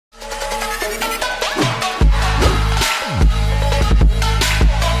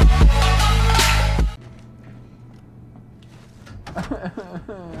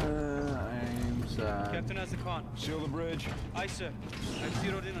sir. I've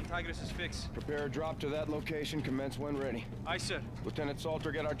zeroed in on Tigris's fix. Prepare a drop to that location, commence when ready. Aye, sir. Lieutenant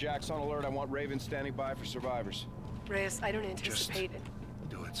Salter, get our Jacks on alert. I want Ravens standing by for survivors. Reyes, I don't anticipate it.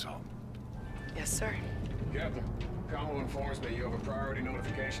 Do it, Salt. Yes, sir. Captain, Commo informs me you have a priority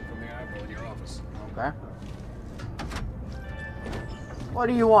notification from the Admiral in your office. Okay. What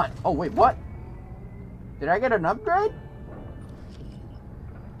do you want? Oh, wait, what? Did I get an upgrade?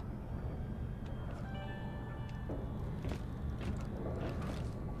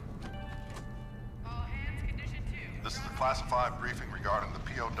 This is a classified briefing regarding the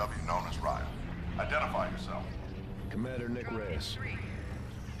POW known as Riot. Identify yourself. Commander Nick Reyes. 3,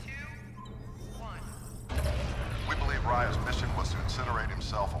 2, 1. We believe Riot's mission was to incinerate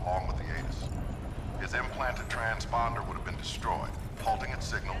himself along with the Aegis. His implanted transponder would have been destroyed, halting its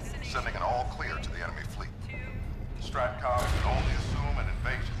signal, sending an all clear to the enemy fleet. Stratcom can only assume an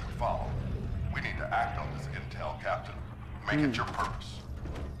invasion would follow. We need to act on this intel, Captain. Make it your purpose.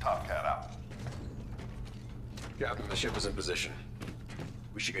 Top Cat out. Captain, the ship is in position.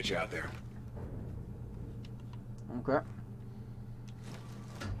 We should get you out there. Okay.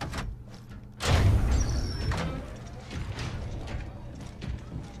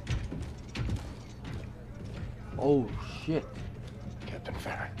 Oh, shit. Captain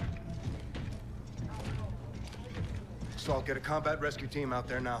Farron. Salt, get a combat rescue team out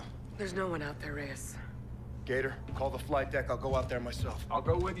there now. There's no one out there, Reyes. Gator, call the flight deck. I'll go out there myself. I'll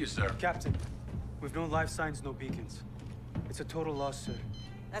go with you, sir. Captain, we've no life signs, no beacons. It's a total loss, sir.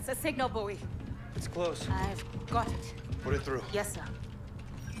 That's a signal buoy. It's close. I've got it. Put it through. Yes, sir.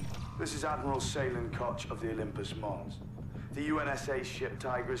 This is Admiral Salen Kotch of the Olympus Mons. The UNSA ship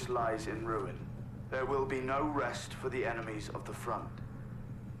Tigris lies in ruin. There will be no rest for the enemies of the front.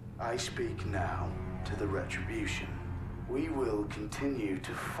 I speak now to the Retribution. We will continue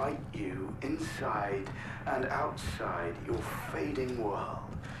to fight you inside and outside your fading world.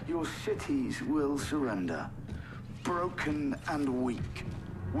 Your cities will surrender, broken and weak.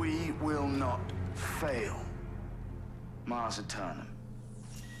 We will not fail. Mars Eternum.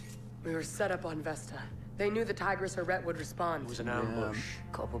 We were set up on Vesta. They knew the Tigris or Ret would respond. It was an ambush.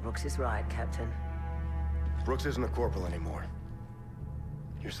 Corporal Brooks is right, Captain. Brooks isn't a corporal anymore.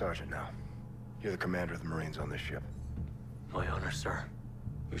 You're Sergeant now. You're the commander of the Marines on this ship. My honor, sir.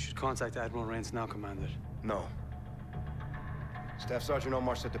 We should contact Admiral Reyes now, Commander. No. Staff Sergeant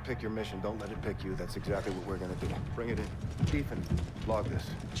Omar said to pick your mission. Don't let it pick you. That's exactly what we're gonna do. Bring it in. Ethan, log this.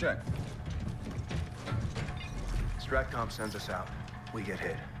 Check. Stratcom sends us out. We get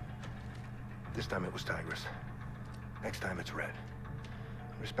hit. This time it was Tigris. Next time it's Red.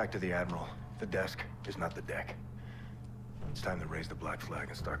 Respect to the Admiral. The desk is not the deck. It's time to raise the black flag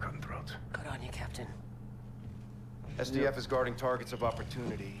and start cutting throats. Good on you, Captain. SDF is guarding targets of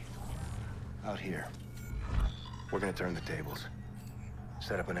opportunity out here. We're gonna turn the tables.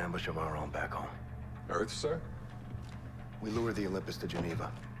 Set up an ambush of our own back home. Earth, sir? We lure the Olympus to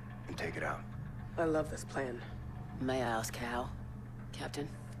Geneva and take it out. I love this plan. May I ask how, Captain?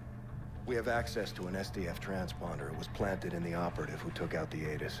 We have access to an SDF transponder. It was planted in the operative who took out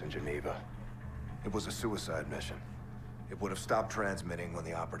the Aegis in Geneva. It was a suicide mission. It would have stopped transmitting when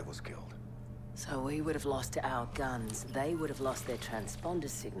the operative was killed. So we would have lost our guns. They would have lost their transponder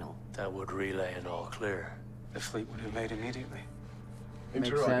signal. That would relay an all clear. The fleet would have made immediately. Makes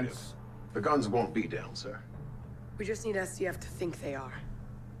Interrogative. sense. The guns won't be down, sir. We just need SDF to think they are.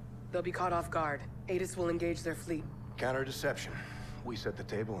 They'll be caught off guard. Aegis will engage their fleet. Counter-deception. We set the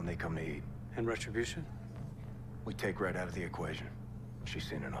table and they come to eat. And Retribution? We take Red out of the equation. She's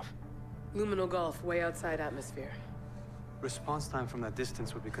seen enough. Luminal Gulf, way outside atmosphere. Response time from that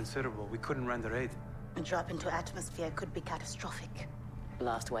distance would be considerable. We couldn't render aid. A drop into atmosphere could be catastrophic.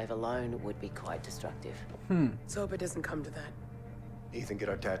 Blast wave alone would be quite destructive. Let's hope it doesn't come to that. Ethan, get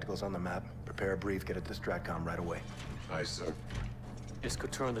our tacticals on the map. Prepare a brief, get it to Stratcom right away. Aye, sir. This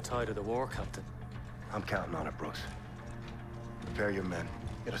could turn the tide of the war, Captain. I'm counting on it, Brooks. Prepare your men.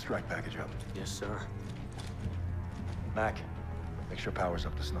 Get a strike package up. Yes, sir. Mac, make sure power's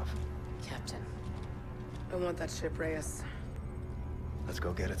up to snuff. Captain. I want that ship, Reyes. Let's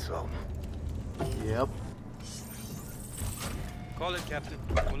go get it, Salt. Yep. Call it, Captain.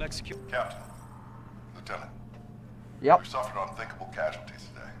 We'll execute. Captain. Lieutenant. Yep. We suffered unthinkable casualties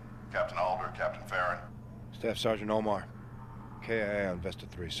today. Captain Alder, Captain Farron. Staff Sergeant Omar. KIA on Vesta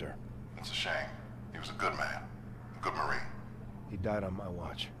 3, sir. It's a shame. He was a good man. A good Marine. He died on my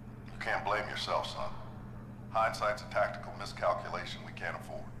watch. You can't blame yourself, son. Hindsight's a tactical miscalculation we can't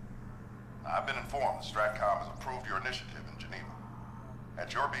afford. I've been informed that Stratcom has approved your initiative in Geneva.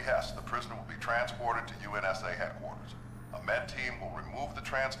 At your behest, the prisoner will be transported to UNSA headquarters. A med team will remove the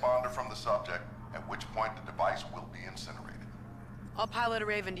transponder from the subject, at which point the device will be incinerated. I'll pilot a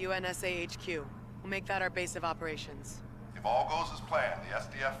Raven to UNSA HQ. We'll make that our base of operations. If all goes as planned, the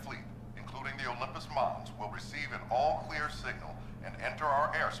SDF fleet, including the Olympus Mons, will receive an all-clear signal and enter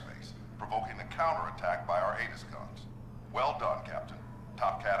our airspace, provoking a counterattack by our Aegis guns. Well done, Captain.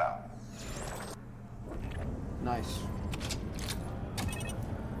 Top Cat out. Nice.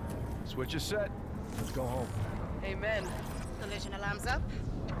 Switch is set. Let's go home. Amen. Collision alarms up.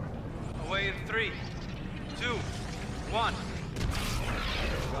 Away in 3, 2, 1.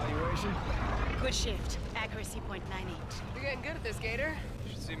 Evaluation? Good shift. Accuracy .98. You're getting good at this, Gator.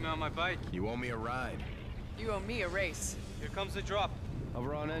 You should see me on my bike. You owe me a ride. You owe me a race. Here comes the drop.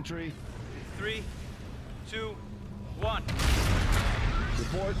 Hover on entry. 3, 2, 1.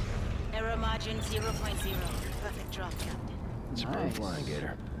 Report. Error margin 0.0. Perfect drop, Captain. Nice. Flying,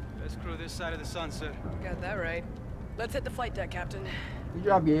 Gator. Best crew this side of the sunset. Got that right. Let's hit the flight deck, Captain. Good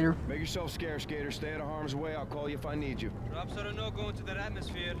job, Gator. Make yourself scarce, Gator. Stay out of harm's way. I'll call you if I need you. Drops are a no-go into that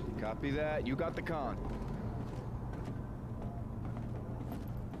atmosphere. Copy that. You got the con.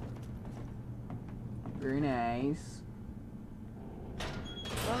 Very nice.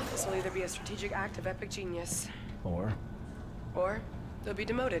 Well, this will either be a strategic act of epic genius, Or they'll be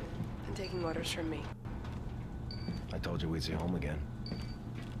demoted and taking orders from me. I told you we'd see home again.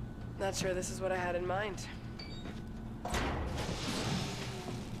 Not sure this is what I had in mind.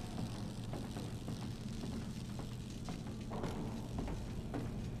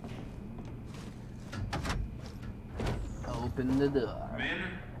 Open the door. Commander,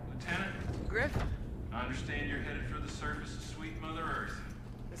 Lieutenant, Griff, I understand you're headed for the surface of sweet Mother Earth.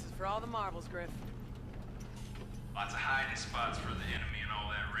 this is for all the marbles, Griff. Lots of hiding spots for the enemy and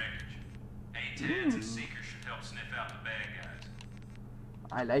all that wreckage. ATADs and Seekers should help sniff out the bad guys.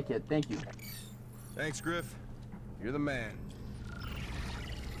 I like it. Thank you. Thanks, Griff. You're the man.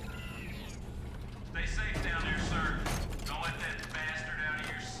 Stay safe down there, sir. Don't let that bastard out of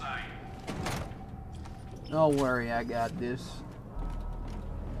your sight. Don't worry, I got this.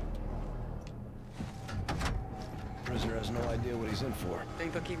 Prisoner has no idea what he's in for.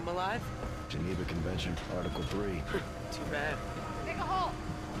 Think they'll keep him alive? Geneva Convention, Article 3. Too bad. Take a hole.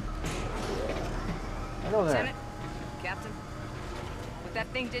 Hello there. Lieutenant, Captain, what that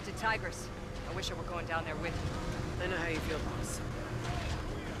thing did to Tigris, I wish I were going down there with you. I know how you feel, boss.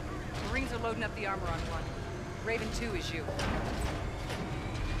 Marines are loading up the armor on one. Raven 2 is you.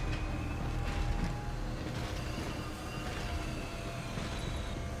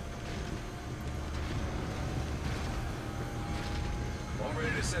 All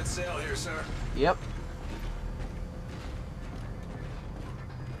ready to set sail here, sir. Yep.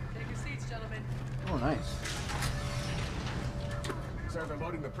 Take your seats, gentlemen. Oh, nice. Sir, they're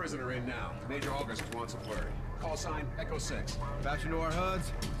loading the prisoner in now. Major August wants a flurry. Call sign, Echo 6. Back into our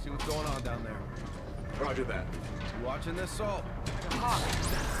HUDs. See what's going on down there. Roger that. You watching this, Salt?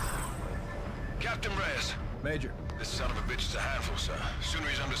 Captain Reyes. Major. This son of a bitch is a handful, sir. Sooner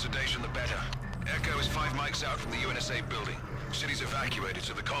he's under sedation, the better. Echo is 5 mics out from the UNSA building. City's evacuated,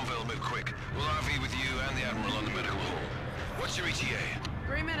 so the convoy will move quick. We'll RV with you and the Admiral on the medical hall. What's your ETA?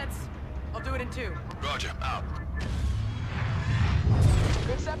 3 minutes. I'll do it in 2. Roger, out.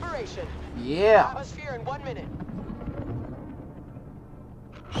 Good separation. Yeah. Atmosphere in 1 minute.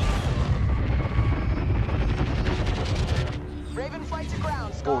 Raven flight to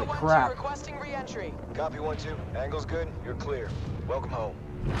ground. Scar Holy 1-2 crap. requesting re-entry. Copy 1-2. Angle's good. You're clear. Welcome home.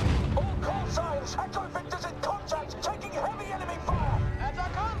 All call signs. Echo Victor's in contact. Taking heavy enemy fire. That's our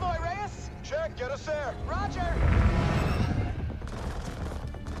convoy, Reyes. Check. Get us there. Roger.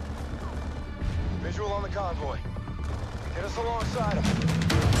 Visual on the convoy. Get us alongside him.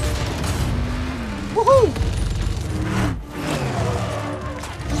 Woohoo!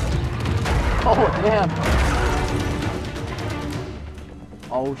 Oh, damn.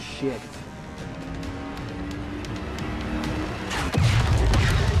 Oh, shit.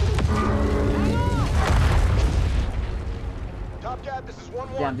 Top Cat, this is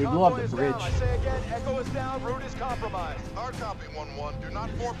 1-1. Damn, they blew up the Convoy is bridge. down. I say again, Echo is down. Route is compromised. Hard copy, 1-1. Do not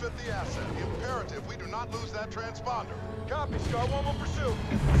forfeit the asset. Imperative we do not lose that transponder. Copy. Scar 1 will pursue.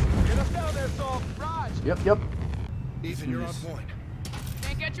 Get us down there, Saul. Raj. Yep. Ethan, you're on point.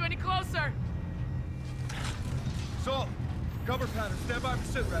 Can't get you any closer. Salt, cover pattern. Stand by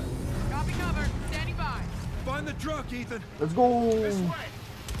for sit rep. Copy cover. Standing by. Find the truck, Ethan. Let's go. This way.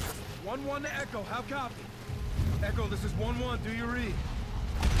 1-1 to Echo. How copy? Echo, this is 1-1. Do your read.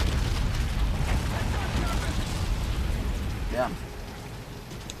 Damn.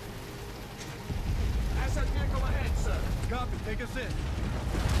 Asset vehicle ahead, sir. Copy. Take us in.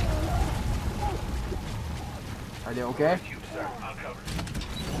 Are they okay? Sir, I'll cover.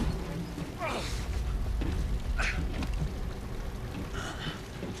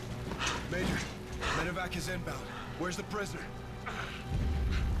 Major, medevac is inbound. Where's the prisoner?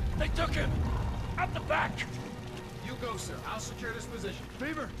 They took him! Out the back! You go, sir. I'll secure this position.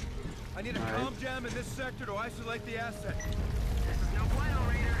 Beaver, I need a comm jam in this sector to isolate the asset. This is no bueno,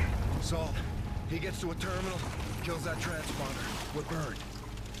 Raider. Salt, he gets to a terminal, kills that transponder. We're burned.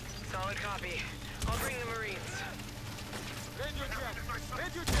 Solid copy. I'll bring the Marines. End your jet!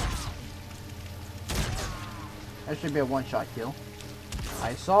 End your jet! That should be a one-shot kill.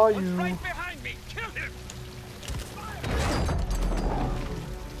 I saw you. Right behind me! Kill him!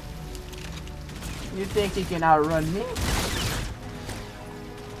 You think he can outrun me?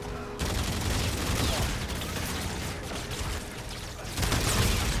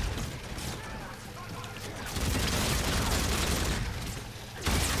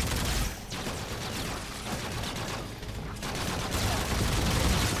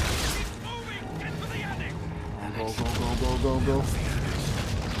 Go.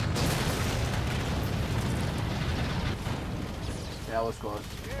 Yeah, that was close.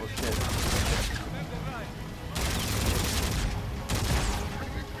 Oh shit.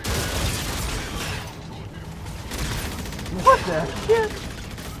 What the shit?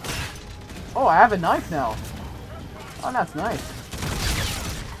 Oh, I have a knife now. Oh, that's nice.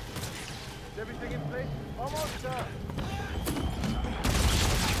 Is everything in place? Almost done.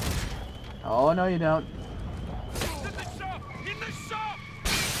 Oh, no you don't.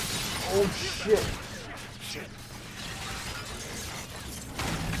 Oh shit.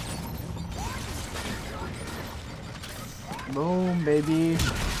 Boom, baby.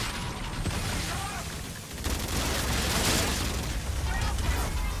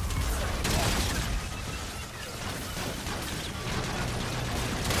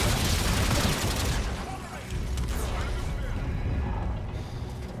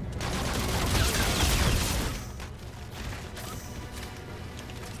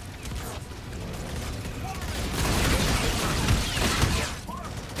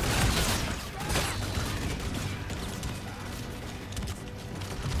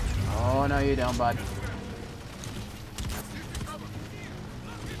 Oh, no, you don't, bud.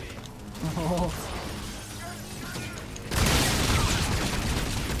 Oh.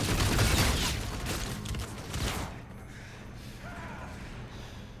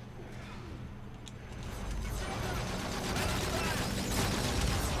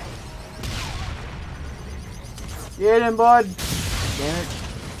 Get him, bud. Damn it.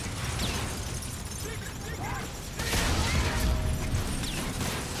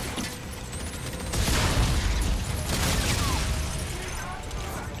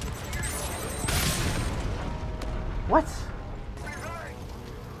 What?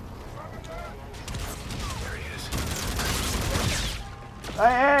 There he is.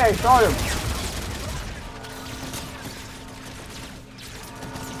 Hey, shot him.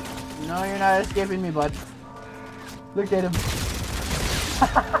 No, you're not escaping me, bud. Look at him.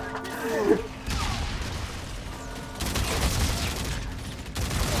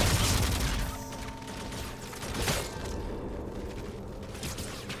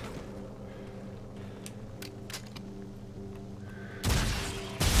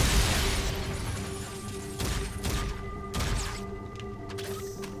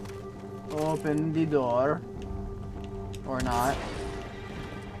 Open the door. Or not.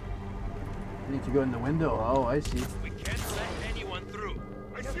 I need to go in the window. Oh, I see. We can't let anyone through.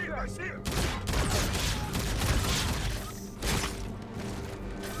 I see it! I see it!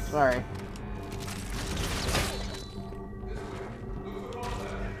 Sorry.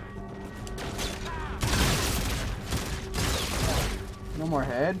 No more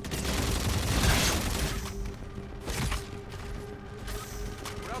head.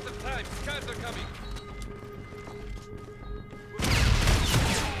 We're out of time. Scars are coming.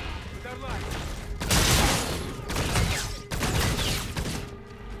 Without light.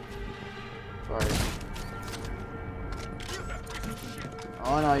 Sorry.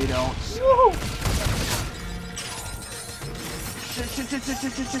 Oh no, you don't. Woohoo! Shit.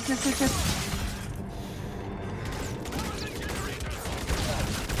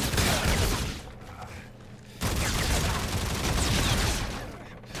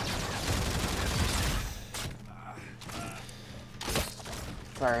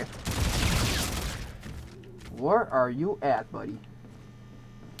 Sorry. Where are you at, buddy?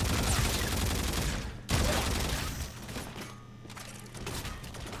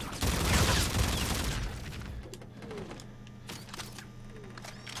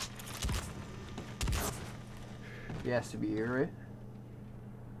 He has to be here, right?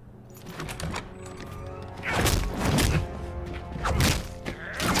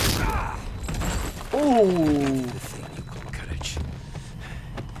 Oh! The thing you call courage.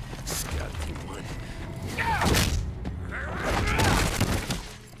 Scout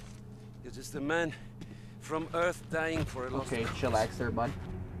just a man from Earth dying for a lost Okay, cause. chillax there, bud.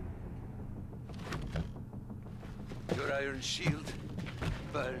 Your iron shield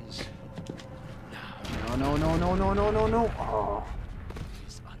burns. No, no, no, no, no, no, no, no. Oh.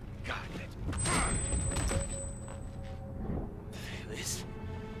 It's unguarded. This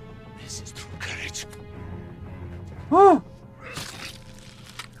is true courage. Oh!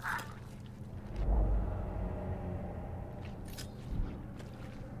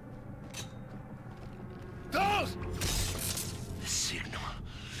 Those! The signal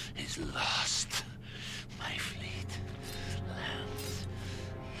is lost. My fleet lands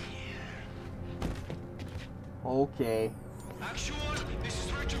here. Okay. Actual, this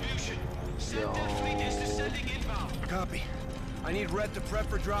is Retribution. Yo. Fleet is descending inbound. Copy. I need Red to prep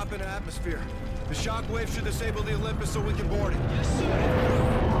for drop into atmosphere. The shockwave should disable the Olympus so we can board it. Yes, sir.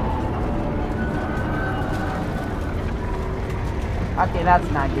 Okay,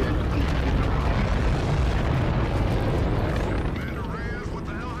 that's not good. Commander Reyes, what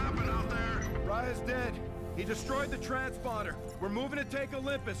the hell happened out there? Reyes dead. He destroyed the transponder. We're moving to take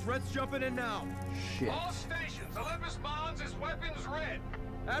Olympus. Red's jumping in now. Shit. All stations, Olympus Mons is weapons red.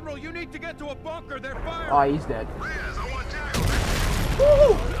 Admiral, you need to get to a bunker. They're firing. Oh, he's dead. Reyes, I want Jackal.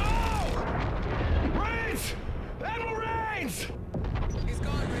 No! Reyes! Admiral Reyes! He's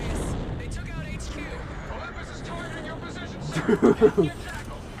gone, Reyes. They took out HQ. Olympus is targeting your position, sir. Dude.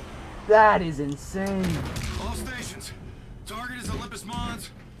 That is insane. All stations. Target is Olympus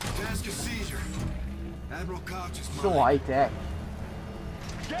Mons. Task is seizure. Admiral Kotch is mine. So high tech.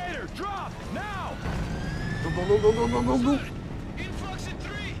 Gator, drop! Now! Go, go, go, go, go, go, go, go. Influx in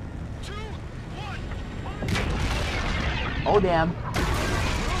 3, 2, 1. Oh, damn.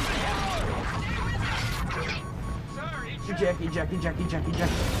 Sir, Eject, eject, eject, eject,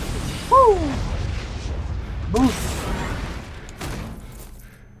 eject. Woo! Boost.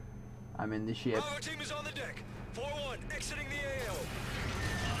 I'm in the ship. Our team is on the deck. 4-1, exiting the AO.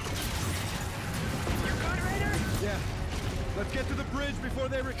 Yeah. Let's get to the bridge before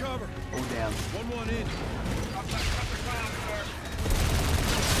they recover. Oh, damn. 1-1 in.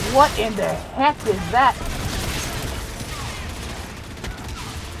 What in the heck is that?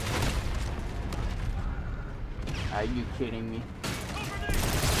 Are you kidding me?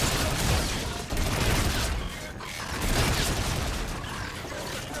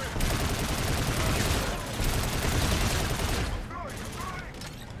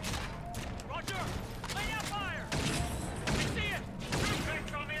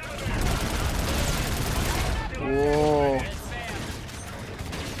 Whoa.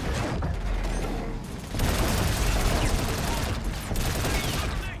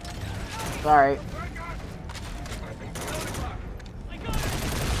 Sorry.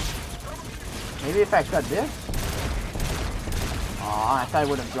 Maybe if I cut this? Aw, I thought I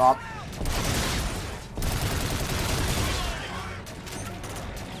would have dropped.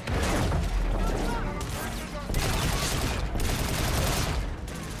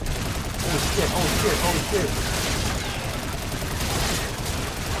 Oh shit, oh shit, oh shit.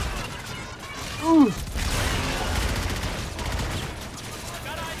 Ooh.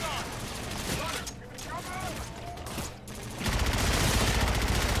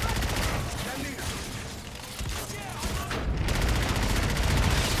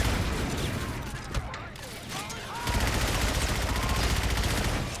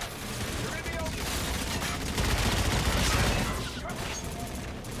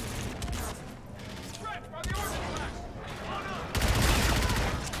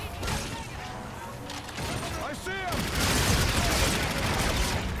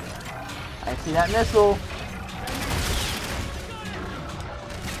 I see that missile.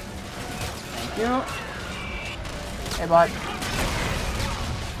 Thank you. Hey, bud.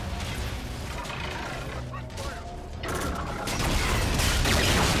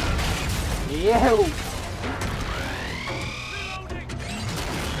 Yeah.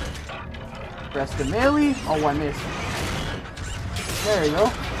 Press the melee. Oh, I missed. There you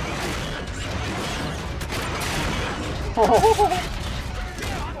go. Oh.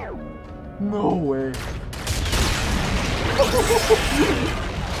 No way.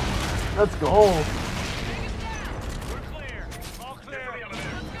 Let's go. We're clear. All clear.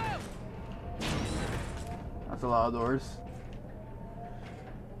 That's a lot of doors.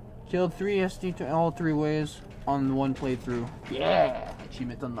 Killed 3 SD to all 3 ways on one playthrough. Yeah!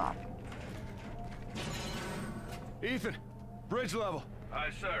 Achievement unlocked. Ethan, bridge level.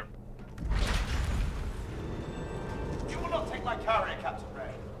 Aye, sir. You will not take my carrier, Captain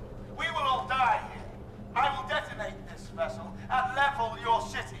Ray. We will all die here. I will detonate this vessel and level your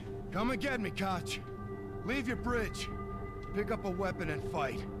city. Come and get me, Kotch. Leave your bridge. Pick up a weapon and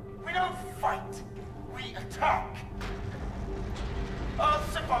fight. We don't fight. We attack.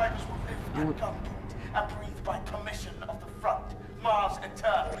 Earth survivors will live at gunpoint and breathe by permission of the front. Mars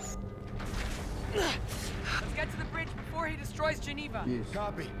Eternal. Let's get to the bridge before he destroys Geneva. Jeez.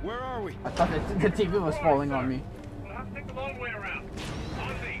 Copy. Where are we? I thought the TV was falling on me. We'll have to take the long way around.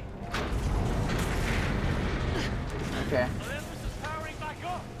 On me. Okay. Olympus is powering back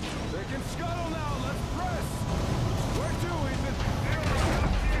up. They can scuttle now. Let's press. Where to, Ethan?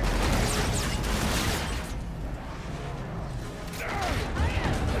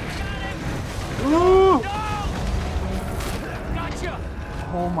 Ooh! Gotcha!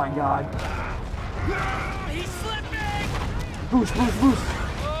 Oh my god. He's slipping! Boost, boost, boost!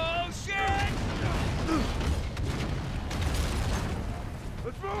 Oh shit!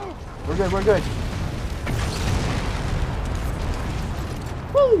 Let's move! We're good, we're good.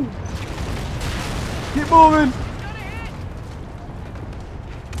 Woo! Keep moving!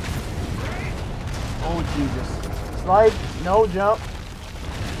 Oh Jesus. Slide, no jump.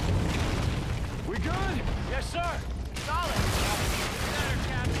 We good? Yes, sir. Solid! Better,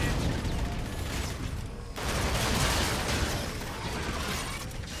 Captain.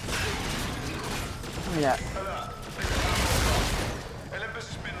 Give me that. Olympus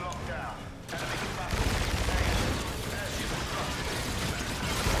has been locked down.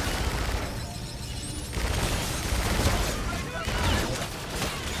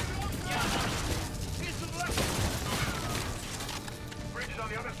 Bridge is on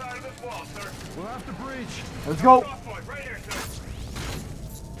the other side of this wall, sir. We'll have to breach. Let's go! Off point, right here, sir.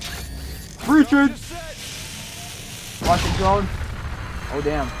 Breaching! Watch it, drone. Oh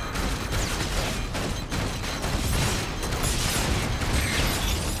damn.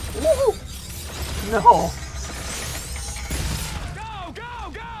 Woohoo! No! Go,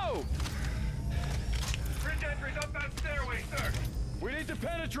 go, go! Bridge entry's up that stairway, sir. We need to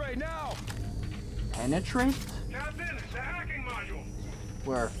penetrate now. Penetrate? Captain, the hacking module.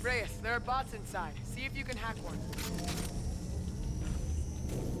 Where? Reyes, there are bots inside. See if you can hack one.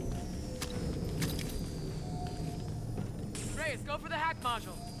 Reyes, go for the hack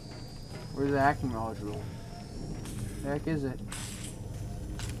module. Where's the hacking module? The heck is it?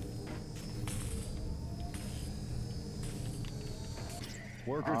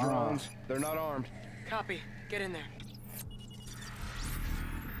 Worker drones. They're not armed. Copy. Get in there.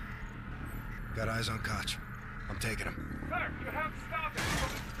 Got eyes on Kotch. I'm taking him. Sir, you have to stop it. The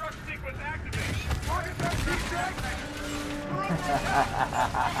destruct sequence activated. Target that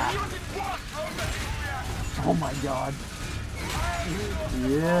Oh my god.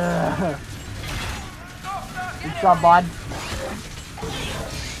 Yeah. Good job, bud.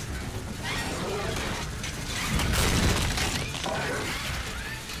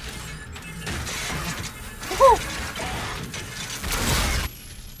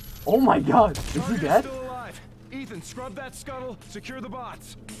 Oh my god, is he dead? Still alive. Ethan, scrub that scuttle, secure the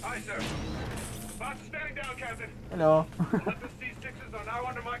bots. Aye, sir. Bots are standing down, Captain. Hello. Olympus C6s are now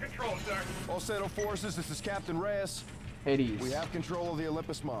under my control, sir. All Salen forces, this is Captain Reyes. Hades. We have control of the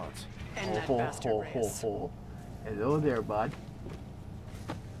Olympus Mons. And that bastard Reyes. Hello there, bud.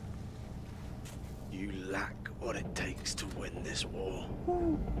 You lack what it takes to win this war.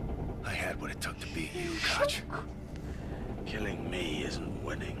 I had what it took to beat you, Kotch. Killing me isn't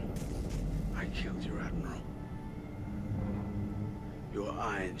winning. I killed your Admiral. Your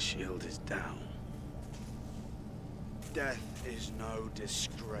iron shield is down. Death is no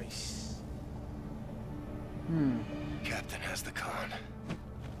disgrace. Captain has the con.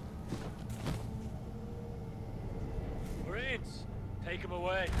 Marines, take him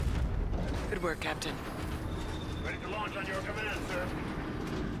away. Good work, Captain. Ready to launch on your command, sir.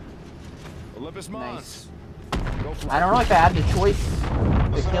 Olympus Mons. Nice. I don't know if I had the choice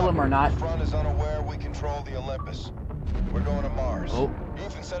to kill him or not. The front is unaware we control the Olympus. We're going to Mars. Oh.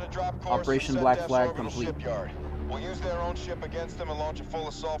 Ethan set a drop course. Operation for Black Sedef's Flag orbital complete. Shipyard. We'll use their own ship against them and launch a full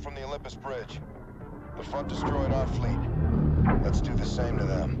assault from the Olympus bridge. The front destroyed our fleet. Let's do the same to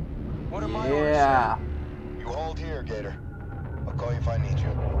them. What am I Yeah. You hold here, Gator. I'll call you if I need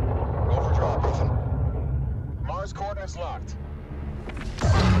you. Go for drop, Ethan. Mars coordinates locked. 3,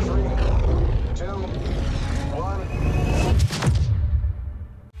 2, 1.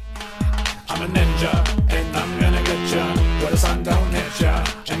 I'm a ninja, and I'm gonna get ya where the sun don't hit ya,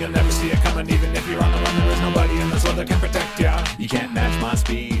 and you'll never see it coming. Even if you're on the run, there is nobody in this world that can protect ya. You can't match my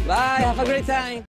speed. Bye, have a great time.